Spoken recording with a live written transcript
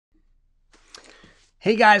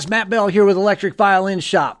Hey guys, Matt Bell here with Electric Violin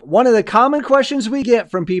Shop. One of the common questions we get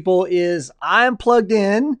from people is, I'm plugged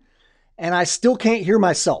in and I still can't hear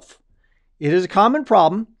myself. It is a common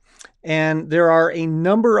problem, and there are a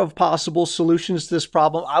number of possible solutions to this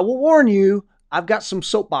problem. I will warn you, I've got some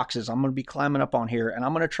soapboxes I'm going to be climbing up on here, and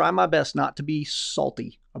I'm going to try my best not to be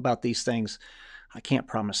salty about these things. I can't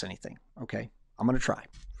promise anything, okay? I'm going to try.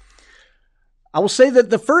 I will say that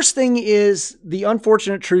the first thing is, the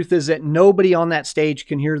unfortunate truth is that nobody on that stage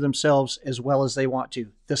can hear themselves as well as they want to.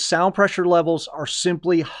 The sound pressure levels are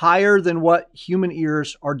simply higher than what human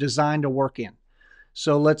ears are designed to work in.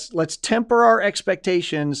 So let's temper our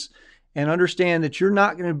expectations and understand that you're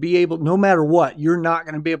not going to be able, no matter what, you're not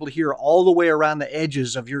going to be able to hear all the way around the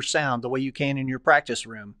edges of your sound the way you can in your practice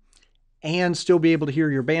room, and still be able to hear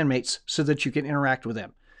your bandmates so that you can interact with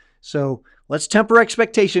them. So let's temper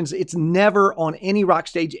expectations. It's never on any rock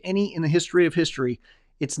stage, any in the history of history,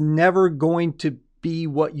 it's never going to be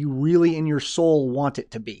what you really in your soul want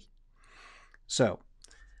it to be. So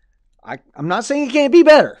I'm not saying it can't be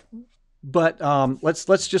better, but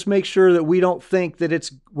let's just make sure that we don't think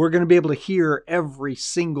that we're going to be able to hear every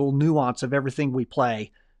single nuance of everything we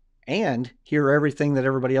play and hear everything that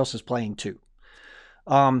everybody else is playing too.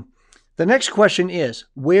 The next question is,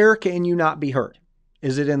 where can you not be heard?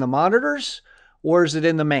 Is it in the monitors or is it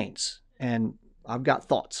in the mains? And I've got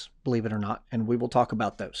thoughts, believe it or not, and we will talk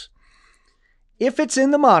about those. If it's in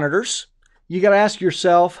the monitors, you got to ask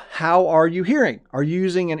yourself, how are you hearing? Are you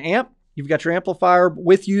using an amp? You've got your amplifier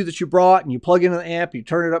with you that you brought, and you plug into the amp, you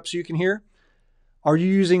turn it up so you can hear. Are you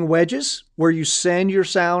using wedges where you send your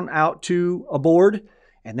sound out to a board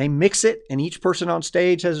and they mix it, and each person on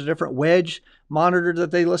stage has a different wedge monitor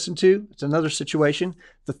that they listen to? It's another situation.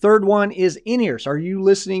 The third one is in-ears. Are you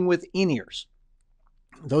listening with in-ears?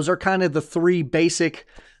 Those are kind of the three basic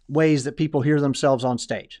ways that people hear themselves on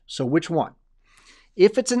stage. So which one?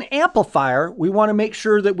 If it's an amplifier, we want to make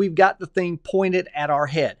sure that we've got the thing pointed at our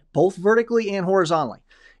head, both vertically and horizontally.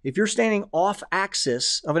 If you're standing off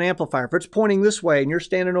axis of an amplifier, if it's pointing this way and you're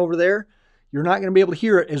standing over there, you're not going to be able to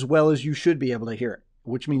hear it as well as you should be able to hear it,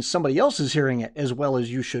 which means somebody else is hearing it as well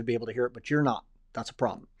as you should be able to hear it, but you're not. That's a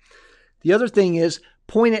problem. The other thing is,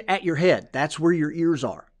 point it at your head. That's where your ears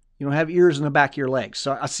are. You don't have ears in the back of your legs.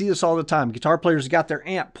 So I see this all the time. Guitar players got their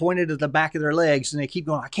amp pointed at the back of their legs and they keep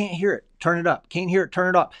going, I can't hear it. Turn it up. Can't hear it.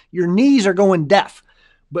 Turn it up. Your knees are going deaf,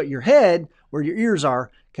 but your head, where your ears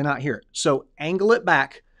are, cannot hear it. So angle it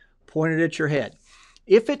back, point it at your head.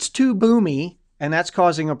 If it's too boomy and that's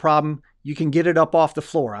causing a problem, you can get it up off the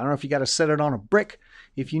floor. I don't know if you got to set it on a brick.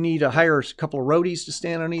 If you need to hire a couple of roadies to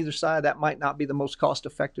stand on either side, that might not be the most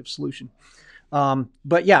cost-effective solution.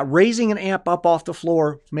 But yeah, raising an amp up off the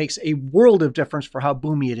floor makes a world of difference for how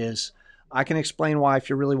boomy it is. I can explain why if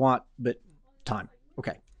you really want, but time.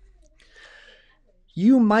 Okay.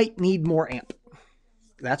 You might need more amp.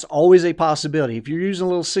 That's always a possibility. If you're using a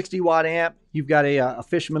little 60-watt amp, you've got a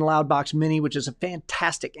Fishman Loudbox Mini, which is a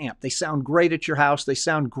fantastic amp. They sound great at your house. They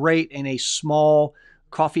sound great in a small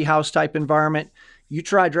coffee house type environment. You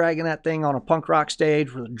try dragging that thing on a punk rock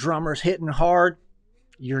stage where the drummer's hitting hard,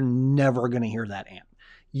 you're never going to hear that amp.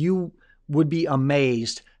 You would be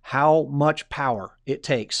amazed how much power it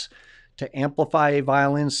takes to amplify a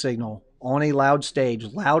violin signal on a loud stage,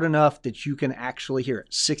 loud enough that you can actually hear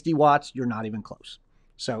it. 60 watts, you're not even close.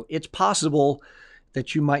 So it's possible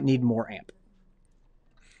that you might need more amp.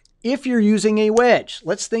 If you're using a wedge,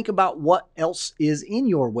 let's think about what else is in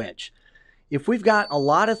your wedge. If we've got a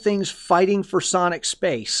lot of things fighting for sonic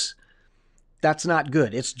space, that's not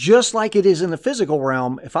good. It's just like it is in the physical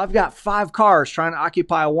realm. If I've got 5 cars trying to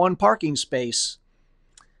occupy one parking space,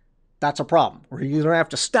 that's a problem. We're either going to have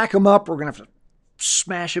to stack them up or we're going to have to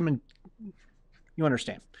smash them, and you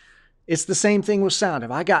understand. It's the same thing with sound.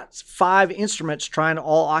 If I got 5 instruments trying to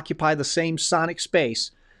all occupy the same sonic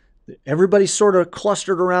space, everybody's sort of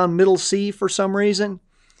clustered around middle C for some reason,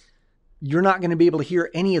 you're not going to be able to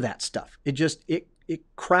hear any of that stuff. It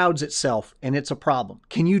crowds itself, and it's a problem.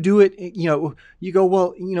 Can you do it? You go,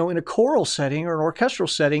 well, in a choral setting or an orchestral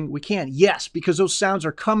setting, we can. Yes, because those sounds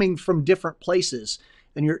are coming from different places,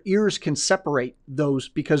 and your ears can separate those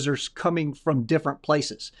because they're coming from different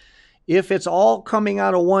places. If it's all coming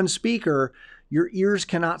out of one speaker, your ears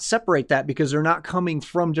cannot separate that because they're not coming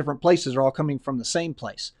from different places. They're all coming from the same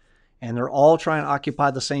place, and they're all trying to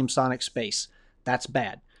occupy the same sonic space. That's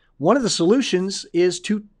bad. One of the solutions is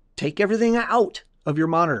to take everything out of your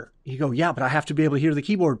monitor. You go, yeah, but I have to be able to hear the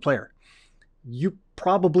keyboard player. You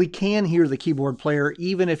probably can hear the keyboard player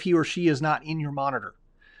even if he or she is not in your monitor.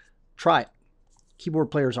 Try it.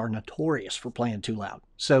 Keyboard players are notorious for playing too loud.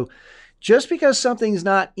 So just because something's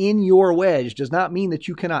not in your wedge does not mean that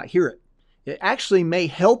you cannot hear it. It actually may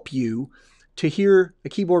help you to hear a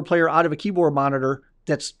keyboard player out of a keyboard monitor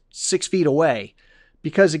that's 6 feet away,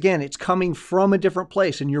 because again, it's coming from a different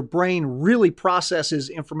place, and your brain really processes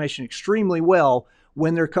information extremely well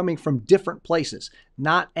when they're coming from different places,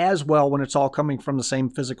 not as well when it's all coming from the same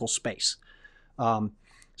physical space.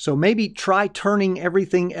 So maybe try turning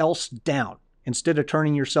everything else down instead of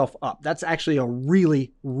turning yourself up. That's actually a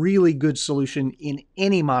really, really good solution in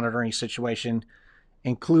any monitoring situation,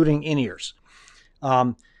 including in-ears.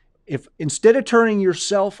 If instead of turning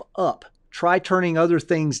yourself up, try turning other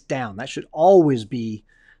things down. That should always be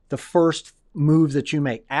the first move that you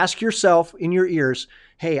make. Ask yourself in your ears,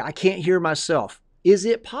 hey, I can't hear myself. Is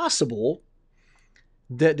it possible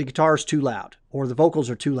that the guitar is too loud, or the vocals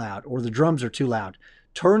are too loud, or the drums are too loud?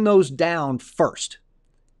 Turn those down first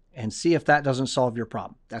and see if that doesn't solve your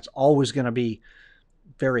problem. That's always going to be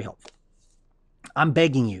very helpful. I'm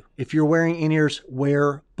begging you, if you're wearing in-ears,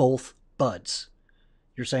 wear both buds.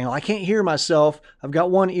 You're saying, oh, I can't hear myself. I've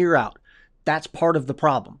got one ear out. That's part of the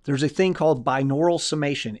problem. There's a thing called binaural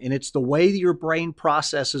summation, and it's the way that your brain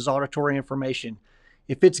processes auditory information.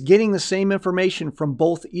 If it's getting the same information from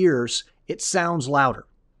both ears, it sounds louder.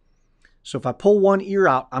 So if I pull one ear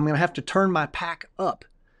out, I'm going to have to turn my pack up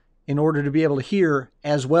in order to be able to hear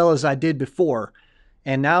as well as I did before.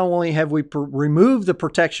 And not only have we removed the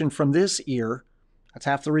protection from this ear, that's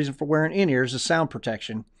half the reason for wearing in-ears, is sound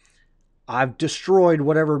protection. I've destroyed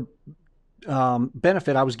whatever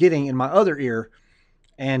benefit I was getting in my other ear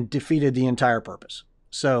and defeated the entire purpose.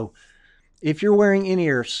 So if you're wearing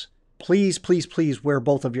in-ears, please, please, please wear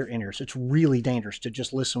both of your in-ears. It's really dangerous to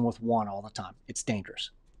just listen with one all the time. It's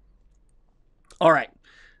dangerous. All right,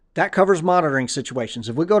 that covers monitoring situations.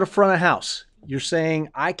 If we go to front of house, you're saying,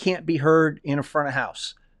 I can't be heard in a front of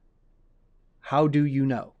house. How do you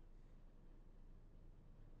know?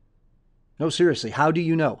 No, seriously, how do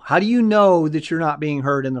you know? How do you know that you're not being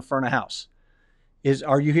heard in the front of house?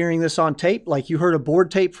 Are you hearing this on tape? Like you heard a board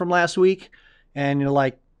tape from last week and you're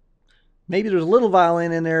like, maybe there's a little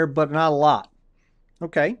violin in there, but not a lot.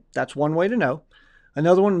 Okay, that's one way to know.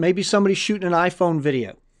 Another one, maybe somebody's shooting an iPhone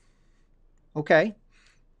video. Okay,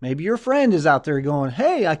 maybe your friend is out there going,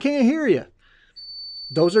 hey, I can't hear you.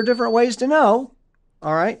 Those are different ways to know.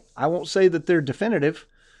 All right, I won't say that they're definitive,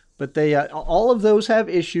 but they all of those have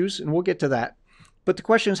issues, and we'll get to that. But the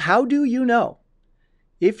question is, how do you know?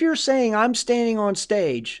 If you're saying I'm standing on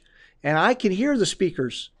stage and I can hear the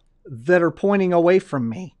speakers that are pointing away from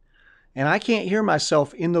me, and I can't hear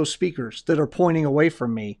myself in those speakers that are pointing away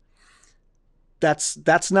from me, that's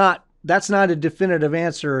not a definitive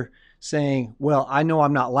answer saying, well, I know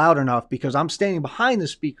I'm not loud enough because I'm standing behind the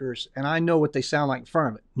speakers and I know what they sound like in front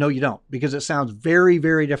of it. No, you don't, because it sounds very,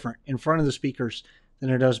 very different in front of the speakers than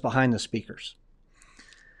it does behind the speakers.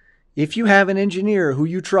 If you have an engineer who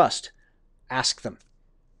you trust, ask them,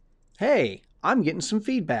 hey, I'm getting some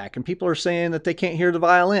feedback and people are saying that they can't hear the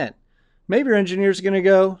violin. Maybe your engineer's going to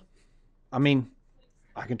go, I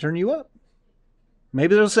can turn you up.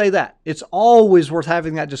 Maybe they'll say that. It's always worth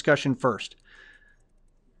having that discussion first.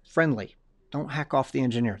 Friendly. Don't hack off the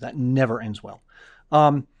engineer. That never ends well.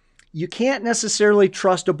 You can't necessarily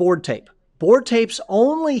trust a board tape. Board tapes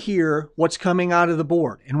only hear what's coming out of the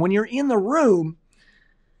board. And when you're in the room,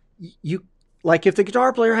 like if the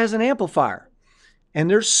guitar player has an amplifier and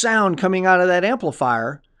there's sound coming out of that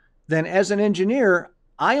amplifier, then as an engineer,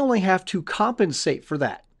 I only have to compensate for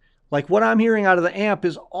that. Like what I'm hearing out of the amp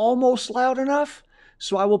is almost loud enough,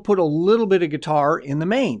 so I will put a little bit of guitar in the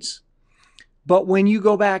mains. But when you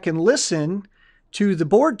go back and listen to the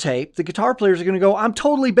board tape, the guitar players are going to go, I'm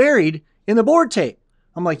totally buried in the board tape.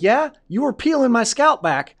 I'm like, yeah, you were peeling my scalp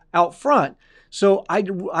back out front. So I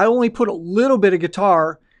only put a little bit of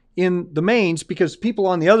guitar in the mains because people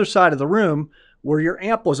on the other side of the room where your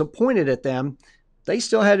amp wasn't pointed at them, they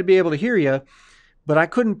still had to be able to hear you. But I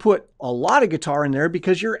couldn't put a lot of guitar in there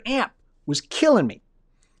because your amp was killing me.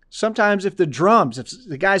 Sometimes if the drums, if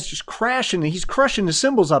the guy's just crashing and he's crushing the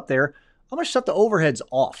cymbals up there, I'm going to shut the overheads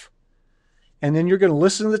off. And then you're going to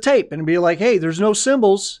listen to the tape and be like, hey, there's no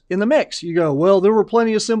cymbals in the mix. You go, well, there were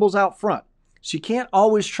plenty of cymbals out front. So you can't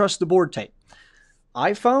always trust the board tape.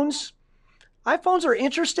 iPhones are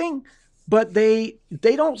interesting, but they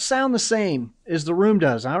don't sound the same as the room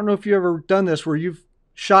does. I don't know if you've ever done this where you've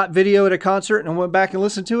shot video at a concert and went back and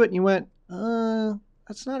listened to it and you went,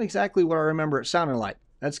 that's not exactly what I remember it sounding like.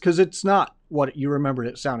 That's because it's not what you remembered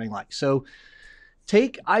it sounding like. So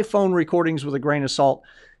take iPhone recordings with a grain of salt.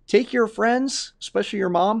 Take your friends, especially your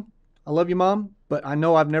mom. I love you, Mom, but I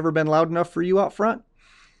know I've never been loud enough for you out front.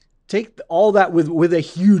 Take all that with a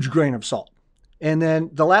huge grain of salt. And then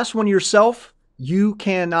the last one, yourself, you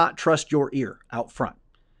cannot trust your ear out front.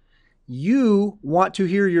 you want to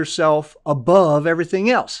hear yourself above everything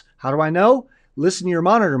else. How do I know? Listen to your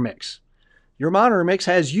monitor mix. Your monitor mix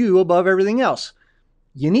has you above everything else.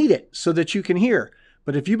 You need it so that you can hear.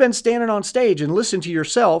 But if you've been standing on stage and listen to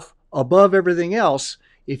yourself above everything else,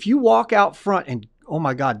 if you walk out front and, oh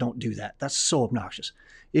my God, don't do that. That's so obnoxious.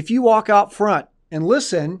 If you walk out front and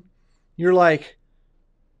listen, you're like,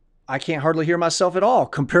 I can't hardly hear myself at all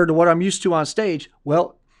compared to what I'm used to on stage.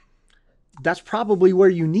 Well, that's probably where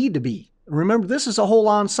you need to be. Remember, this is a whole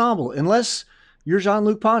ensemble. Unless you're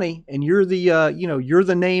Jean-Luc Ponty and you're the, you're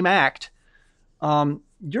the name act,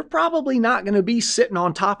 you're probably not going to be sitting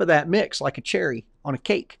on top of that mix like a cherry on a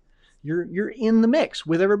cake. You're in the mix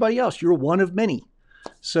with everybody else. You're one of many.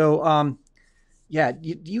 So, yeah,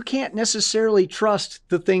 you can't necessarily trust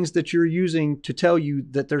the things that you're using to tell you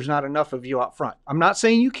that there's not enough of you out front. I'm not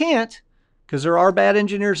saying you can't, because there are bad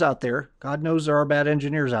engineers out there. God knows there are bad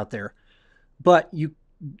engineers out there. But you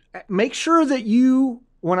make sure that you,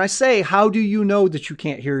 when I say, how do you know that you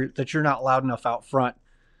can't hear, that you're not loud enough out front,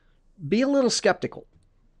 be a little skeptical.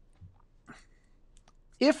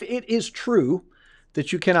 If it is true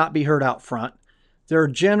that you cannot be heard out front, there are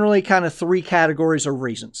generally kind of three categories of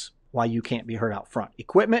reasons why you can't be heard out front: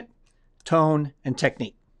 equipment, tone, and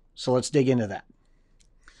technique. So let's dig into that.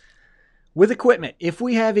 With equipment, if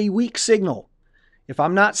we have a weak signal, if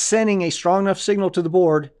I'm not sending a strong enough signal to the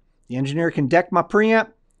board, the engineer can deck my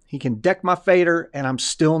preamp, he can deck my fader, and I'm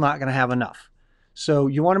still not going to have enough. So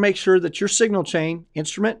you want to make sure that your signal chain,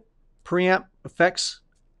 instrument, preamp, effects,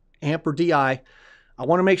 amp, or DI, I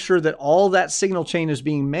want to make sure that all that signal chain is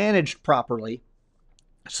being managed properly,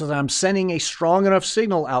 so that I'm sending a strong enough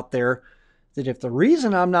signal out there that if the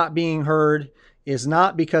reason I'm not being heard is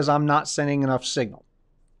not because I'm not sending enough signal.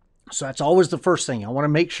 So that's always the first thing. I want to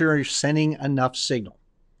make sure you're sending enough signal.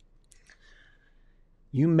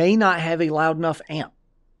 You may not have a loud enough amp.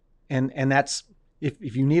 And that's,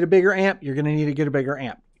 if you need a bigger amp, you're going to need to get a bigger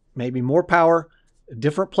amp. Maybe more power, a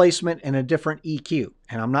different placement, and a different EQ.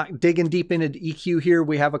 And I'm not digging deep into EQ here.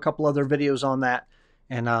 We have a couple other videos on that,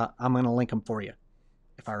 and I'm going to link them for you,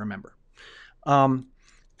 if I remember. The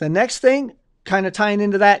next thing, kind of tying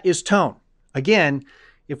into that, is tone. Again,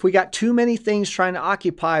 if we got too many things trying to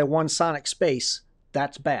occupy one sonic space,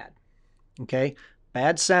 that's bad. Okay?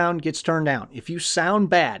 Bad sound gets turned down. If you sound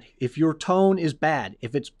bad, if your tone is bad,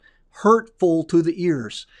 if it's hurtful to the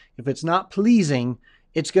ears, if it's not pleasing,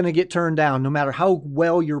 it's going to get turned down no matter how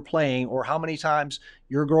well you're playing or how many times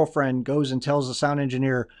your girlfriend goes and tells the sound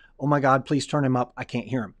engineer, oh my God, please turn him up. I can't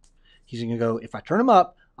hear him. He's going to go, if I turn him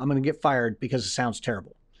up, I'm going to get fired because it sounds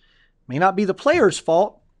terrible. May not be the player's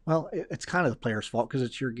fault. Well, it's kind of the player's fault because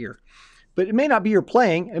it's your gear. But it may not be your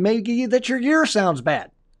playing. It may be that your gear sounds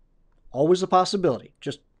bad. Always a possibility.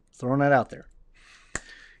 Just throwing that out there.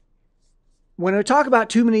 When I talk about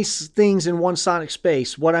too many things in one sonic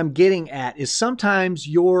space, what I'm getting at is sometimes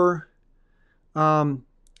your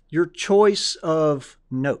choice of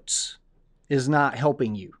notes is not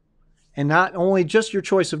helping you. And not only just your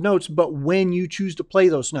choice of notes, but when you choose to play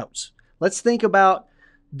those notes. Let's think about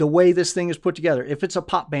the way this thing is put together. If it's a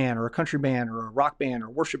pop band or a country band or a rock band or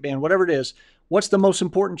worship band, whatever it is, what's the most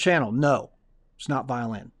important channel? No, it's not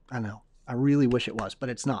violin. I know. I really wish it was, but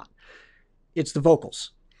it's not. It's the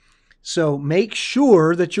vocals. So make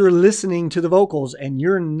sure that you're listening to the vocals and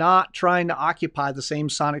you're not trying to occupy the same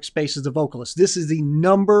sonic space as the vocalist. This is the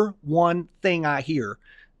number one thing I hear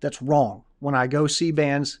that's wrong when I go see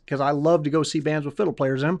bands, because I love to go see bands with fiddle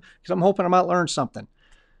players in them because I'm hoping I might learn something.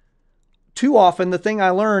 Too often, the thing I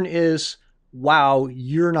learn is, wow,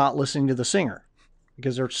 you're not listening to the singer,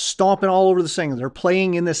 because they're stomping all over the singer. They're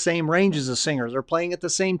playing in the same range as the singer. They're playing at the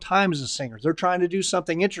same time as the singer. They're trying to do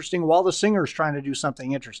something interesting while the singer is trying to do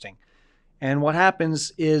something interesting. And what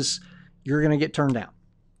happens is you're going to get turned down.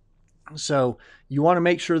 So you want to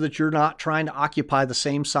make sure that you're not trying to occupy the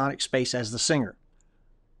same sonic space as the singer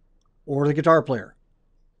or the guitar player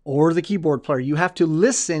or the keyboard player. You have to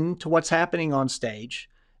listen to what's happening on stage,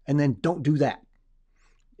 and then don't do that.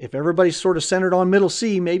 If everybody's sort of centered on middle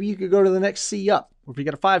C, maybe you could go to the next C up. Or if you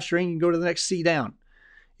got a 5-string, you can go to the next C down.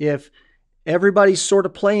 If everybody's sort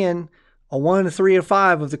of playing a 1, a 3, a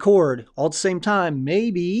 5 of the chord all at the same time,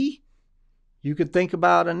 maybe you could think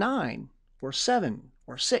about a 9 or 7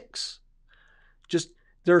 or 6. Just,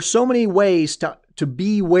 there are so many ways to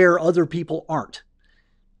be where other people aren't.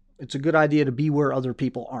 It's a good idea to be where other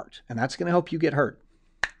people aren't, and that's going to help you get heard.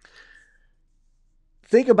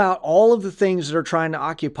 Think about all of the things that are trying to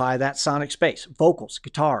occupy that sonic space: vocals,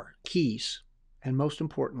 guitar, keys, and most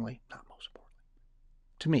importantly, not most importantly,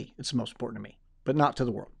 to me, it's the most important to me, but not to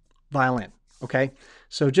the world, violin. Okay?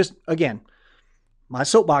 So just, again, my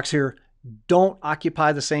soapbox here, don't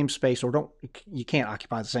occupy the same space, or you can't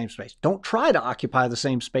occupy the same space. Don't try to occupy the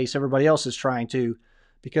same space everybody else is trying to,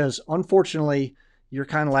 because unfortunately, you're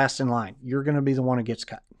kind of last in line. You're going to be the one who gets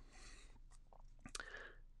cut.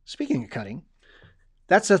 Speaking of cutting,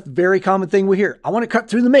 that's a very common thing we hear. I want to cut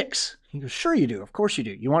through the mix. You go, sure you do. Of course you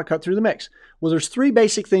do. You want to cut through the mix. Well, there's 3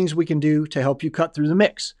 basic things we can do to help you cut through the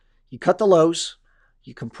mix. You cut the lows,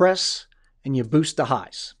 you compress, and you boost the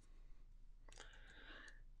highs.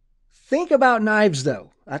 Think about knives,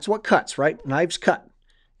 though. That's what cuts, right? Knives cut.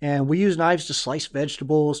 And we use knives to slice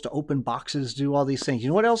vegetables, to open boxes, do all these things. You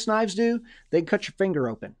know what else knives do? They can cut your finger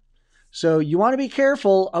open. So you want to be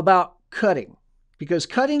careful about cutting, because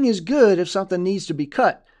cutting is good if something needs to be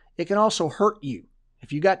cut. It can also hurt you.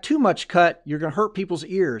 If you got too much cut, you're going to hurt people's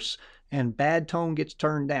ears, and bad tone gets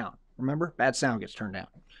turned down. Remember? Bad sound gets turned down.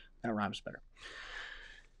 That rhymes better.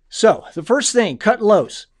 So the first thing, cut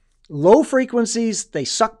lows. Low frequencies, they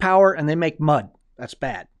suck power and they make mud. That's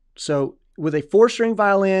bad. So with a 4-string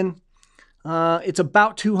violin, it's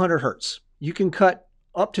about 200 hertz. You can cut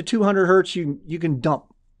up to 200 hertz. You can dump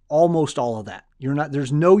almost all of that.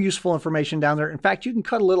 There's no useful information down there. In fact, you can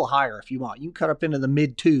cut a little higher if you want. You can cut up into the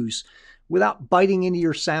mid 2s without biting into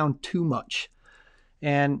your sound too much.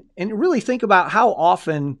 And really think about how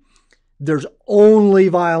often there's only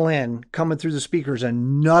violin coming through the speakers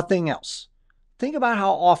and nothing else. Think about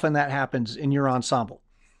how often that happens in your ensemble.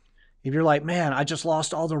 If you're like, man, I just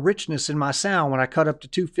lost all the richness in my sound when I cut up to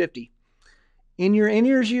 250. In your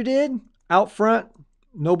in-ears you did, out front,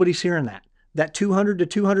 nobody's hearing that. That 200 to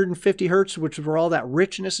 250 hertz, which is where all that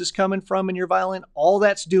richness is coming from in your violin, all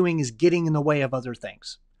that's doing is getting in the way of other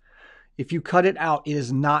things. If you cut it out, it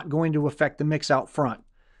is not going to affect the mix out front,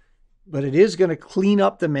 but it is going to clean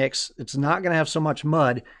up the mix. It's not going to have so much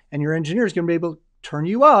mud, and your engineer is going to be able to turn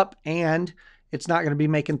you up, and it's not going to be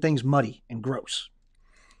making things muddy and gross.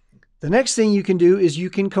 The next thing you can do is you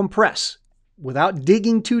can compress. Without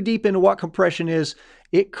digging too deep into what compression is,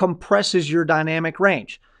 it compresses your dynamic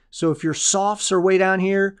range. So if your softs are way down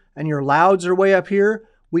here and your louds are way up here,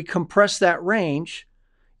 we compress that range.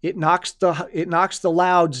 It knocks the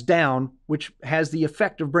louds down, which has the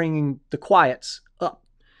effect of bringing the quiets up.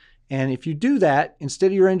 And if you do that, instead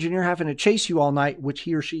of your engineer having to chase you all night, which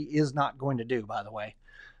he or she is not going to do, by the way,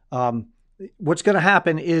 what's going to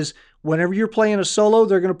happen is whenever you're playing a solo,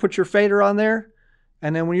 they're going to put your fader on there.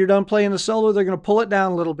 And then when you're done playing the solo, they're going to pull it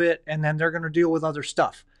down a little bit, and then they're going to deal with other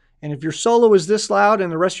stuff. And if your solo is this loud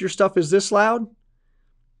and the rest of your stuff is this loud,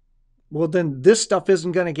 well, then this stuff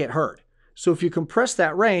isn't going to get heard. So if you compress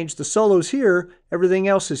that range, the solo's here, everything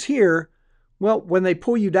else is here. Well, when they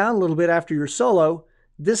pull you down a little bit after your solo,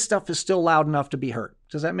 this stuff is still loud enough to be heard.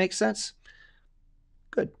 Does that make sense?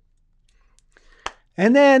 Good.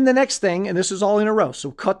 And then the next thing, and this is all in a row,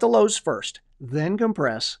 so cut the lows first, then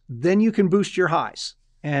compress, then you can boost your highs.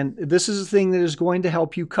 And this is the thing that is going to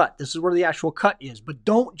help you cut. This is where the actual cut is. But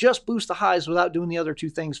don't just boost the highs without doing the other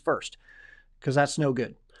 2 things first, because that's no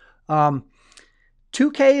good.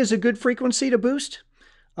 2K is a good frequency to boost.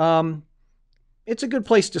 It's a good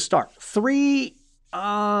place to start. 3,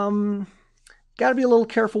 got to be a little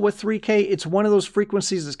careful with 3K. It's one of those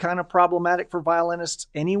frequencies that's kind of problematic for violinists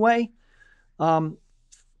anyway.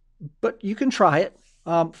 But you can try it.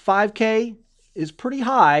 5K is pretty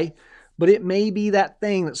high, but it may be that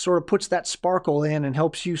thing that sort of puts that sparkle in and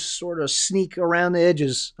helps you sort of sneak around the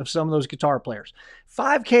edges of some of those guitar players.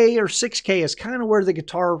 5K or 6K is kind of where the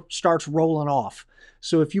guitar starts rolling off.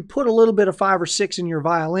 So if you put a little bit of 5 or 6 in your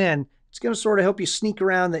violin, it's going to sort of help you sneak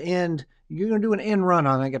around the end. You're going to do an end run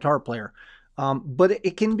on a guitar player. But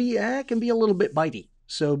it can be a little bit bitey.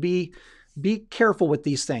 So be careful with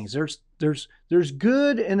these things. There's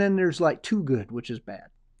good, and then there's like too good, which is bad.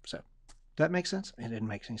 So does that make sense? It didn't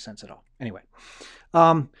make any sense at all. Anyway,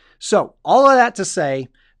 so all of that to say,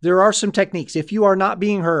 there are some techniques. If you are not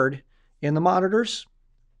being heard in the monitors,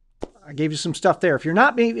 I gave you some stuff there. If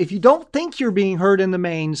you don't think you're being heard in the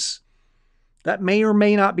mains, that may or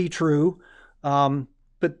may not be true.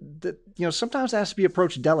 But sometimes it has to be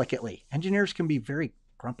approached delicately. Engineers can be very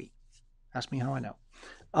grumpy. Ask me how I know.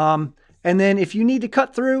 And then if you need to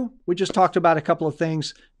cut through, we just talked about a couple of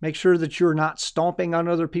things. Make sure that you're not stomping on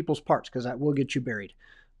other people's parts, because that will get you buried.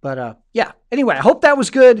 But yeah, anyway, I hope that was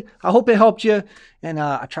good. I hope it helped you. And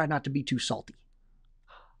I tried not to be too salty.